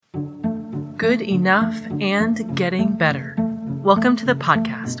good enough and getting better. Welcome to the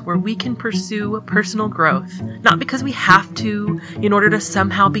podcast where we can pursue personal growth, not because we have to in order to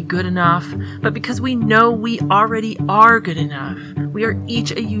somehow be good enough, but because we know we already are good enough. We are each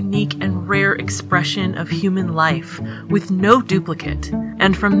a unique and rare expression of human life with no duplicate.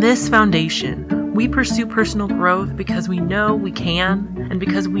 And from this foundation, we pursue personal growth because we know we can, and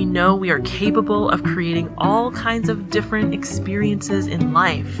because we know we are capable of creating all kinds of different experiences in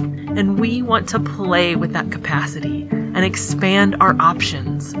life. And we want to play with that capacity and expand our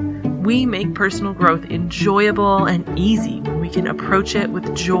options. We make personal growth enjoyable and easy when we can approach it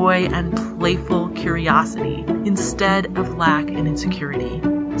with joy and playful curiosity instead of lack and insecurity.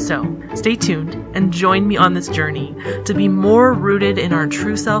 So, stay tuned and join me on this journey to be more rooted in our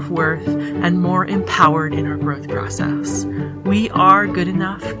true self-worth and more empowered in our growth process. We are good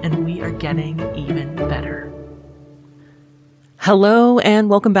enough and we are getting even better. Hello and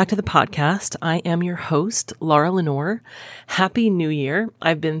welcome back to the podcast. I am your host, Laura Lenore. Happy New Year.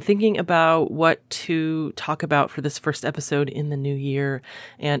 I've been thinking about what to talk about for this first episode in the new year.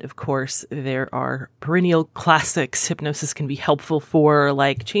 And of course, there are perennial classics hypnosis can be helpful for,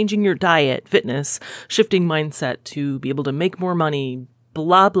 like changing your diet, fitness, shifting mindset to be able to make more money,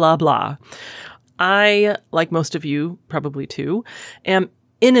 blah, blah, blah. I, like most of you, probably too, am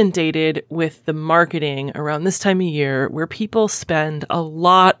inundated with the marketing around this time of year where people spend a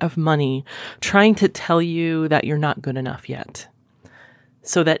lot of money trying to tell you that you're not good enough yet.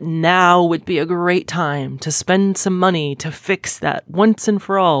 So that now would be a great time to spend some money to fix that once and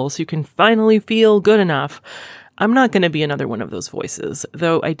for all so you can finally feel good enough. I'm not going to be another one of those voices,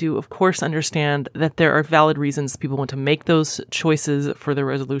 though I do, of course, understand that there are valid reasons people want to make those choices for their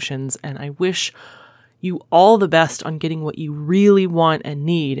resolutions, and I wish you all the best on getting what you really want and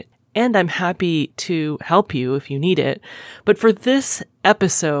need, and I'm happy to help you if you need it. But for this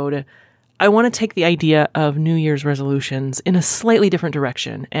episode, I want to take the idea of New Year's resolutions in a slightly different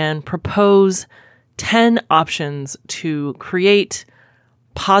direction and propose 10 options to create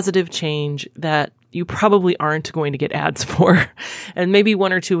positive change that you probably aren't going to get ads for. And maybe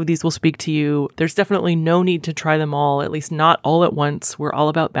one or two of these will speak to you. There's definitely no need to try them all, at least not all at once. We're all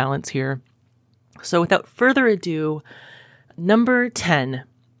about balance here. So without further ado, number 10,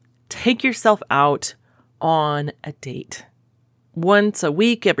 take yourself out on a date. Once a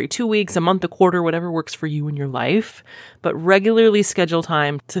week, every 2 weeks, a month, a quarter, whatever works for you in your life, but regularly schedule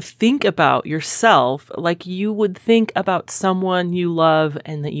time to think about yourself like you would think about someone you love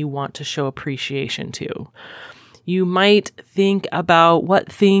and that you want to show appreciation to. You might think about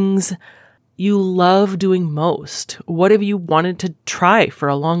what things you love doing most. What have you wanted to try for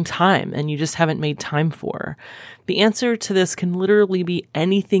a long time and you just haven't made time for? The answer to this can literally be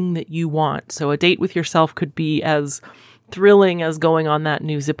anything that you want. So a date with yourself could be as thrilling as going on that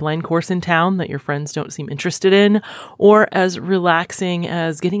new zipline course in town that your friends don't seem interested in, or as relaxing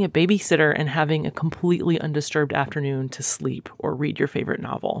as getting a babysitter and having a completely undisturbed afternoon to sleep or read your favorite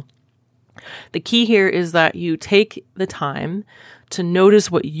novel. The key here is that you take the time to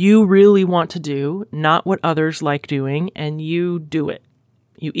notice what you really want to do, not what others like doing, and you do it.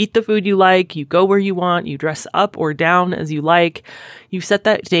 You eat the food you like, you go where you want, you dress up or down as you like, you set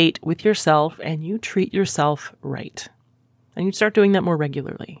that date with yourself, and you treat yourself right. And you start doing that more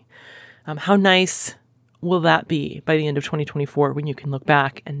regularly. How nice will that be by the end of 2024 when you can look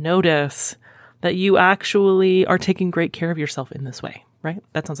back and notice that you actually are taking great care of yourself in this way, right?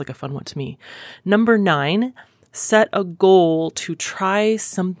 That sounds like a fun one to me. Number 9, set a goal to try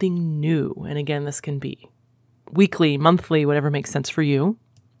something new. And again, this can be weekly, monthly, whatever makes sense for you.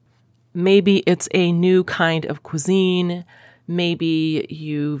 Maybe it's a new kind of cuisine. Maybe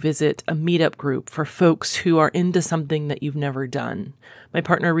you visit a meetup group for folks who are into something that you've never done. My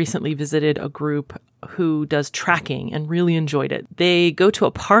partner recently visited a group who does tracking and really enjoyed it. They go to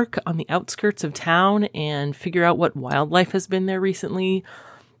a park on the outskirts of town and figure out what wildlife has been there recently.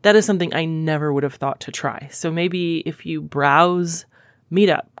 That is something I never would have thought to try. So maybe if you browse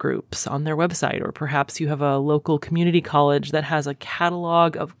meetup groups on their website, or perhaps you have a local community college that has a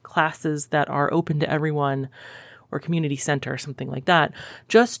catalog of classes that are open to everyone, or community center or something like that,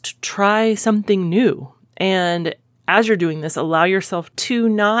 just try something new. And as you're doing this, allow yourself to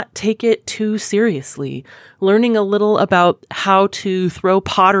not take it too seriously. Learning a little about how to throw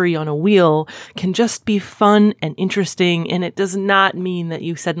pottery on a wheel can just be fun and interesting, and it does not mean that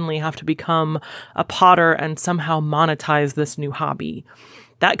you suddenly have to become a potter and somehow monetize this new hobby.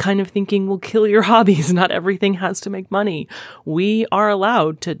 That kind of thinking will kill your hobbies. Not everything has to make money. We are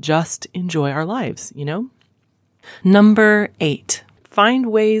allowed to just enjoy our lives, you know? Number 8,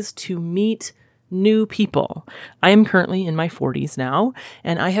 find ways to meet new people. I am currently in my 40s now,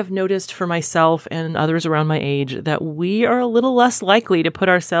 and I have noticed for myself and others around my age that we are a little less likely to put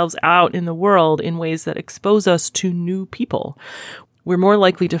ourselves out in the world in ways that expose us to new people. We're more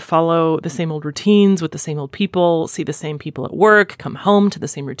likely to follow the same old routines with the same old people, see the same people at work, come home to the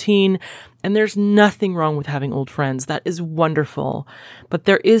same routine. And there's nothing wrong with having old friends. That is wonderful. But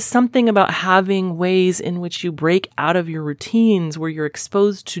there is something about having ways in which you break out of your routines where you're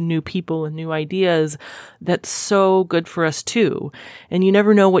exposed to new people and new ideas that's so good for us too. And you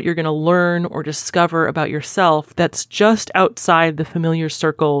never know what you're going to learn or discover about yourself that's just outside the familiar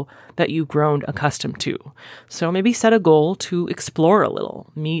circle that you've grown accustomed to. So maybe set a goal to explore a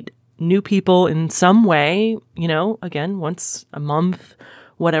little, meet new people in some way, again, once a month,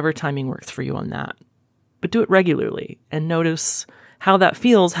 whatever timing works for you on that. But do it regularly and notice how that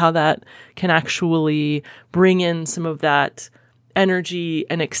feels, how that can actually bring in some of that energy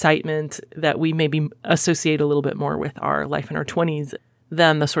and excitement that we maybe associate a little bit more with our life in our 20s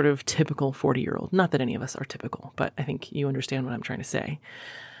than the sort of typical 40-year-old. Not that any of us are typical, but I think you understand what I'm trying to say.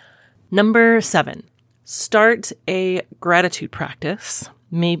 Number 7, start a gratitude practice.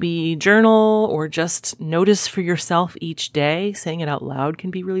 Maybe journal or just notice for yourself each day. Saying it out loud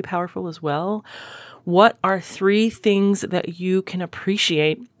can be really powerful as well. What are 3 things that you can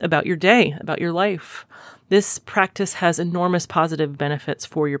appreciate about your day, about your life? This practice has enormous positive benefits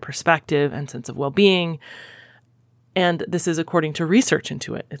for your perspective and sense of well-being. And this is according to research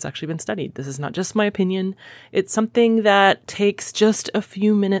into it. It's actually been studied. This is not just my opinion. It's something that takes just a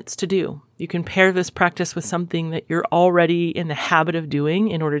few minutes to do. You can pair this practice with something that you're already in the habit of doing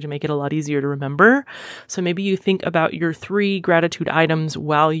in order to make it a lot easier to remember. So maybe you think about your 3 gratitude items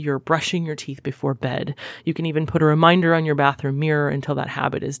while you're brushing your teeth before bed. You can even put a reminder on your bathroom mirror until that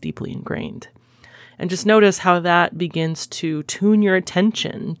habit is deeply ingrained. And just notice how that begins to tune your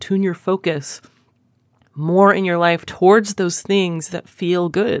attention, tune your focus more in your life towards those things that feel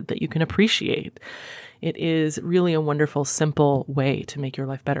good, that you can appreciate. It is really a wonderful, simple way to make your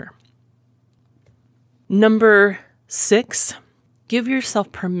life better. Number 6, give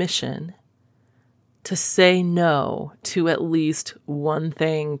yourself permission to say no to at least one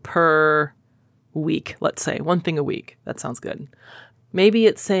thing per week. Let's say one thing a week. That sounds good. Maybe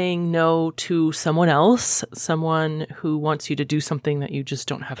it's saying no to someone else, someone who wants you to do something that you just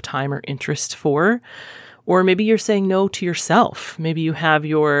don't have time or interest for. Or maybe you're saying no to yourself. Maybe you have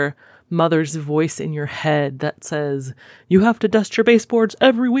your mother's voice in your head that says, you have to dust your baseboards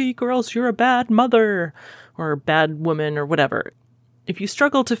every week or else you're a bad mother or a bad woman or whatever. If you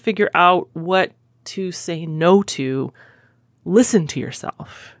struggle to figure out what to say no to, listen to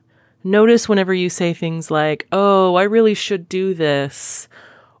yourself. Notice whenever you say things like, oh, I really should do this,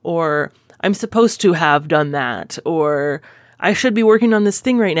 or I'm supposed to have done that, or I should be working on this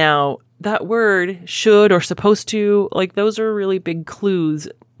thing right now. That word, should or supposed to, those are really big clues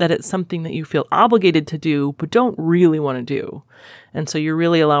that it's something that you feel obligated to do, but don't really want to do. And so you're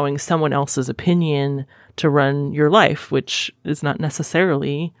really allowing someone else's opinion to run your life, which is not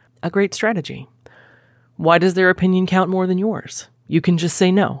necessarily a great strategy. Why does their opinion count more than yours? You can just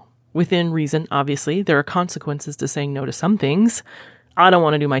say no. Within reason, obviously, there are consequences to saying no to some things. I don't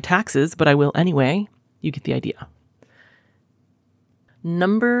want to do my taxes, but I will anyway. You get the idea.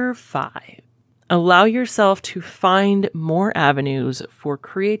 Number 5, allow yourself to find more avenues for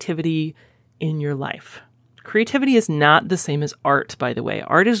creativity in your life. Creativity is not the same as art, by the way.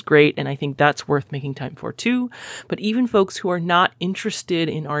 Art is great, and I think that's worth making time for too. But even folks who are not interested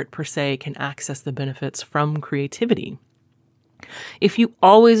in art per se can access the benefits from creativity. If you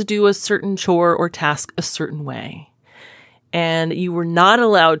always do a certain chore or task a certain way, and you were not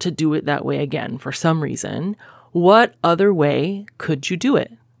allowed to do it that way again for some reason, what other way could you do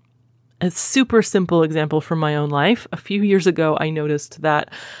it? A super simple example from my own life. A few years ago, I noticed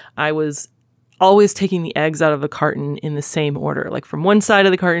that I was always taking the eggs out of the carton in the same order, like from one side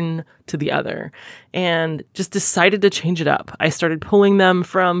of the carton to the other, and just decided to change it up. I started pulling them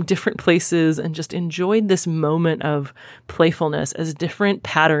from different places and just enjoyed this moment of playfulness as different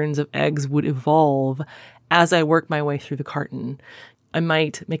patterns of eggs would evolve as I worked my way through the carton. I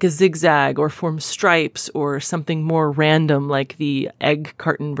might make a zigzag or form stripes or something more random like the egg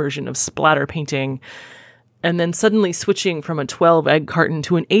carton version of splatter painting. And then suddenly switching from a 12 egg carton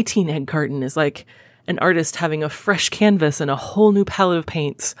to an 18 egg carton is like an artist having a fresh canvas and a whole new palette of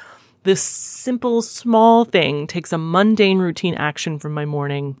paints. This simple, small thing takes a mundane routine action from my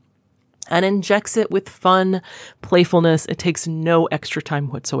morning and injects it with fun, playfulness. It takes no extra time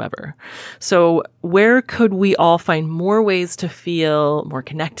whatsoever. So where could we all find more ways to feel more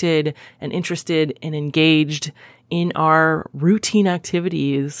connected and interested and engaged in our routine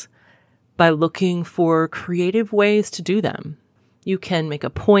activities by looking for creative ways to do them. You can make a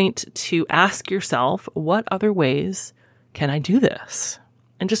point to ask yourself, what other ways can I do this?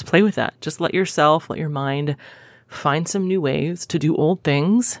 And just play with that. Just let your mind find some new ways to do old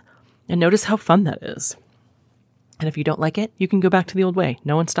things and notice how fun that is. And if you don't like it, you can go back to the old way.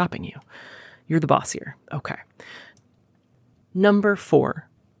 No one's stopping you. You're the boss here. Okay. Number 4,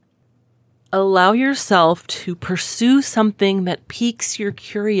 allow yourself to pursue something that piques your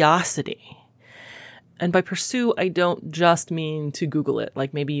curiosity. And by pursue, I don't just mean to Google it.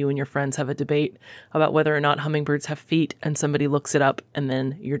 Like maybe you and your friends have a debate about whether or not hummingbirds have feet, and somebody looks it up and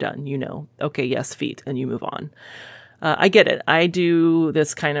then you're done. You know, okay, yes, feet, and you move on. I get it. I do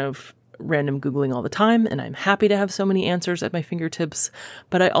this kind of random Googling all the time, and I'm happy to have so many answers at my fingertips,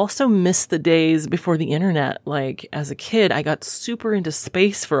 but I also miss the days before the internet. Like as a kid, I got super into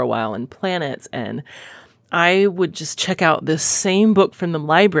space for a while and planets, and I would just check out this same book from the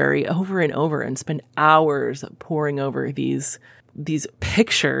library over and over and spend hours poring over these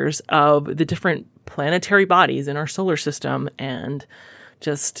pictures of the different planetary bodies in our solar system, and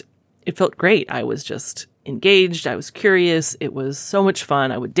just, it felt great. I was just engaged. I was curious. It was so much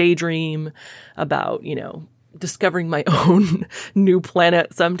fun. I would daydream about, discovering my own new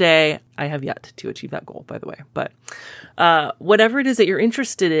planet someday. I have yet to achieve that goal, by the way. But whatever it is that you're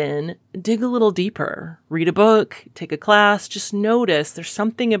interested in, dig a little deeper. Read a book, take a class, just notice there's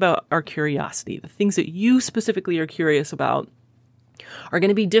something about our curiosity. The things that you specifically are curious about are going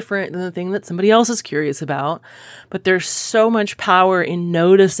to be different than the thing that somebody else is curious about. But there's so much power in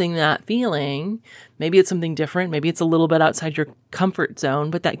noticing that feeling. Maybe it's something different. Maybe it's a little bit outside your comfort zone,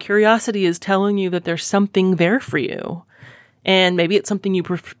 but that curiosity is telling you that there's something there for you. And maybe it's something you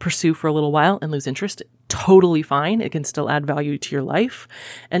pursue for a little while and lose interest. Totally fine. It can still add value to your life.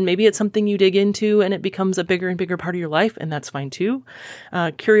 And maybe it's something you dig into and it becomes a bigger and bigger part of your life, and that's fine too.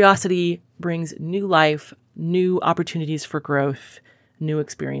 Curiosity brings new life, new opportunities for growth, new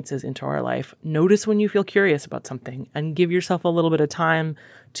experiences into our life. Notice when you feel curious about something and give yourself a little bit of time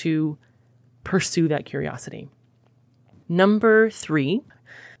to pursue that curiosity. Number 3,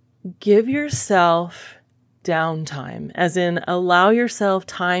 give yourself downtime, as in allow yourself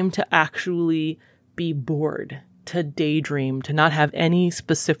time to actually be bored, to daydream, to not have any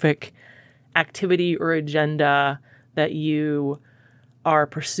specific activity or agenda that you are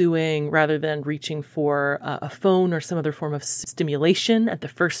pursuing, rather than reaching for a phone or some other form of stimulation at the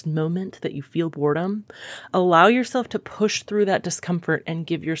first moment that you feel boredom. Allow yourself to push through that discomfort and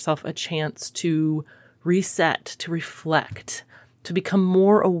give yourself a chance to reset, to reflect, to become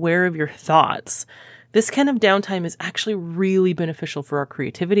more aware of your thoughts. This kind of downtime is actually really beneficial for our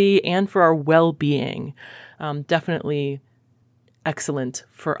creativity and for our well-being. Definitely excellent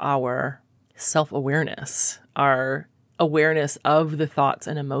for our self-awareness, our awareness of the thoughts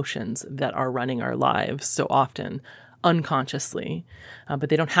and emotions that are running our lives so often unconsciously, but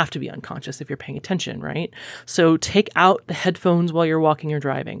they don't have to be unconscious if you're paying attention, right? So take out the headphones while you're walking or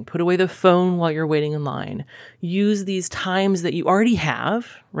driving. Put away the phone while you're waiting in line. Use these times that you already have,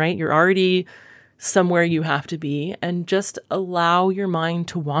 right? You're already somewhere you have to be, and just allow your mind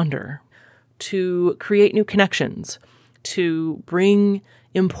to wander, to create new connections, to bring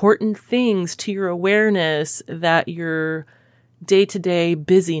important things to your awareness that your day-to-day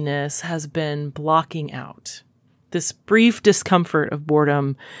busyness has been blocking out. This brief discomfort of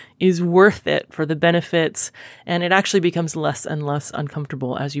boredom is worth it for the benefits, and it actually becomes less and less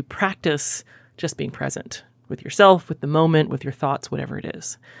uncomfortable as you practice just being present with yourself, with the moment, with your thoughts, whatever it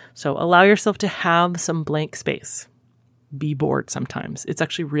is. So allow yourself to have some blank space. Be bored sometimes. It's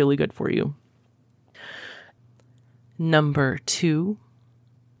actually really good for you. Number 2,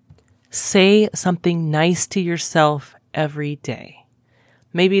 say something nice to yourself every day.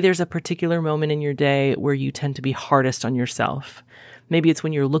 Maybe there's a particular moment in your day where you tend to be hardest on yourself. Maybe it's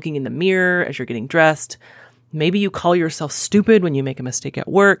when you're looking in the mirror as you're getting dressed. Maybe you call yourself stupid when you make a mistake at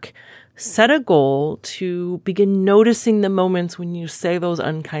work. Set a goal to begin noticing the moments when you say those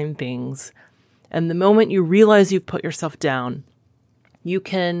unkind things. And the moment you realize you've put yourself down, you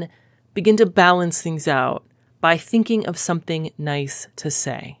can begin to balance things out by thinking of something nice to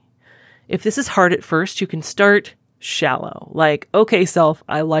say. If this is hard at first, you can start shallow. Like, okay, self,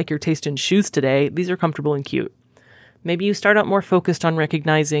 I like your taste in shoes today. These are comfortable and cute. Maybe you start out more focused on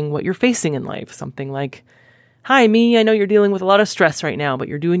recognizing what you're facing in life. Something like, hi, me, I know you're dealing with a lot of stress right now, but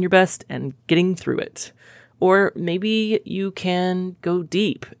you're doing your best and getting through it. Or maybe you can go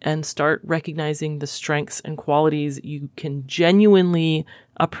deep and start recognizing the strengths and qualities you can genuinely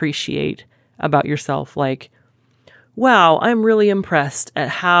appreciate about yourself. Like, wow, I'm really impressed at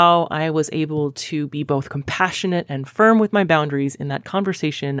how I was able to be both compassionate and firm with my boundaries in that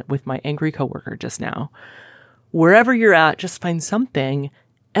conversation with my angry coworker just now. Wherever you're at, just find something,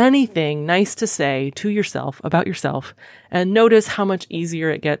 anything nice to say to yourself about yourself, and notice how much easier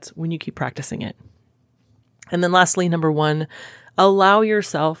it gets when you keep practicing it. And then lastly, number 1, allow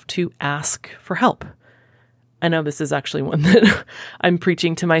yourself to ask for help. I know this is actually one that I'm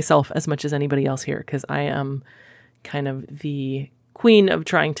preaching to myself as much as anybody else here, because I am kind of the queen of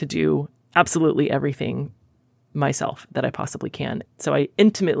trying to do absolutely everything myself that I possibly can. So I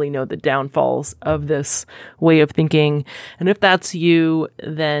intimately know the downfalls of this way of thinking. And if that's you,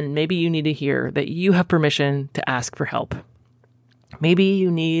 then maybe you need to hear that you have permission to ask for help. Maybe you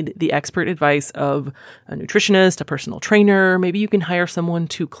need the expert advice of a nutritionist, a personal trainer. Maybe you can hire someone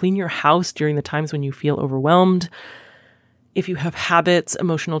to clean your house during the times when you feel overwhelmed. If you have habits,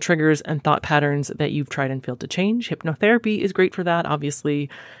 emotional triggers, and thought patterns that you've tried and failed to change, hypnotherapy is great for that. Obviously,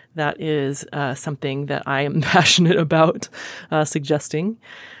 that is something that I am passionate about suggesting.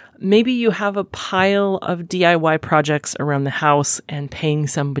 Maybe you have a pile of DIY projects around the house, and paying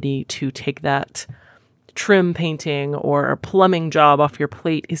somebody to take that trim painting or a plumbing job off your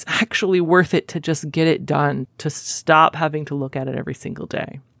plate is actually worth it to just get it done, to stop having to look at it every single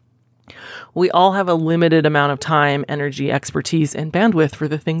day. We all have a limited amount of time, energy, expertise, and bandwidth for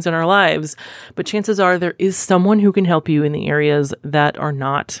the things in our lives, but chances are there is someone who can help you in the areas that are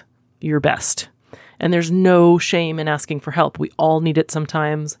not your best. And there's no shame in asking for help. We all need it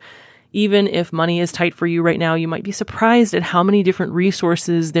sometimes. Even if money is tight for you right now, you might be surprised at how many different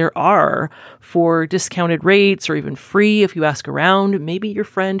resources there are for discounted rates or even free if you ask around. Maybe your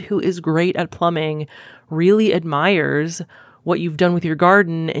friend who is great at plumbing really admires what you've done with your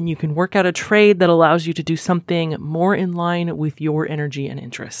garden, and you can work out a trade that allows you to do something more in line with your energy and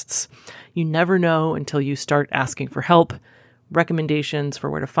interests. You never know until you start asking for help, recommendations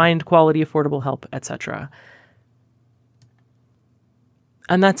for where to find quality, affordable help, etc.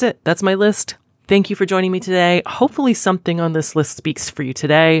 And that's it. That's my list. Thank you for joining me today. Hopefully something on this list speaks for you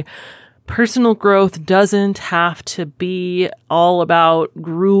today. Personal growth doesn't have to be all about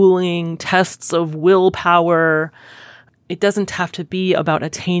grueling tests of willpower. It doesn't have to be about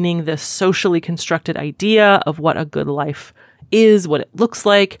attaining this socially constructed idea of what a good life is, what it looks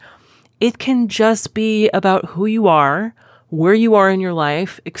like. It can just be about who you are, where you are in your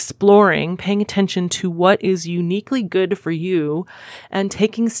life, exploring, paying attention to what is uniquely good for you, and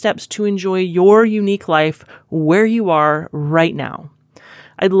taking steps to enjoy your unique life where you are right now.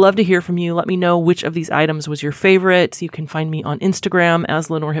 I'd love to hear from you. Let me know which of these items was your favorite. You can find me on Instagram as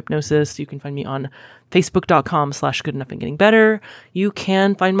Lenore Hypnosis. You can find me on Facebook.com/goodenoughandgettingbetter. You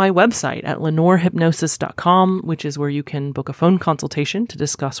can find my website at lenorehypnosis.com, which is where you can book a phone consultation to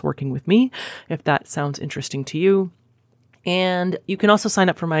discuss working with me, if that sounds interesting to you. And you can also sign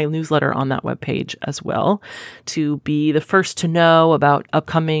up for my newsletter on that webpage as well to be the first to know about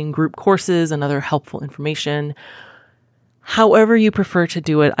upcoming group courses and other helpful information. However you prefer to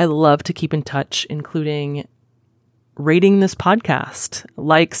do it, I love to keep in touch, including rating this podcast,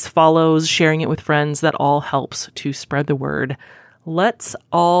 likes, follows, sharing it with friends. That all helps to spread the word. Let's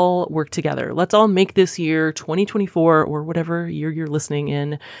all work together. Let's all make this year 2024 or whatever year you're listening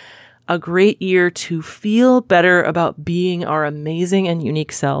in a great year to feel better about being our amazing and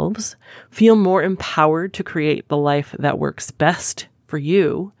unique selves, feel more empowered to create the life that works best for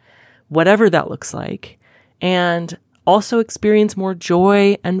you, whatever that looks like, and also experience more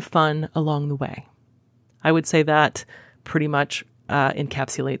joy and fun along the way. I would say that pretty much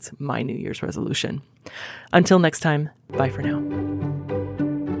encapsulates my New Year's resolution. Until next time, bye for now.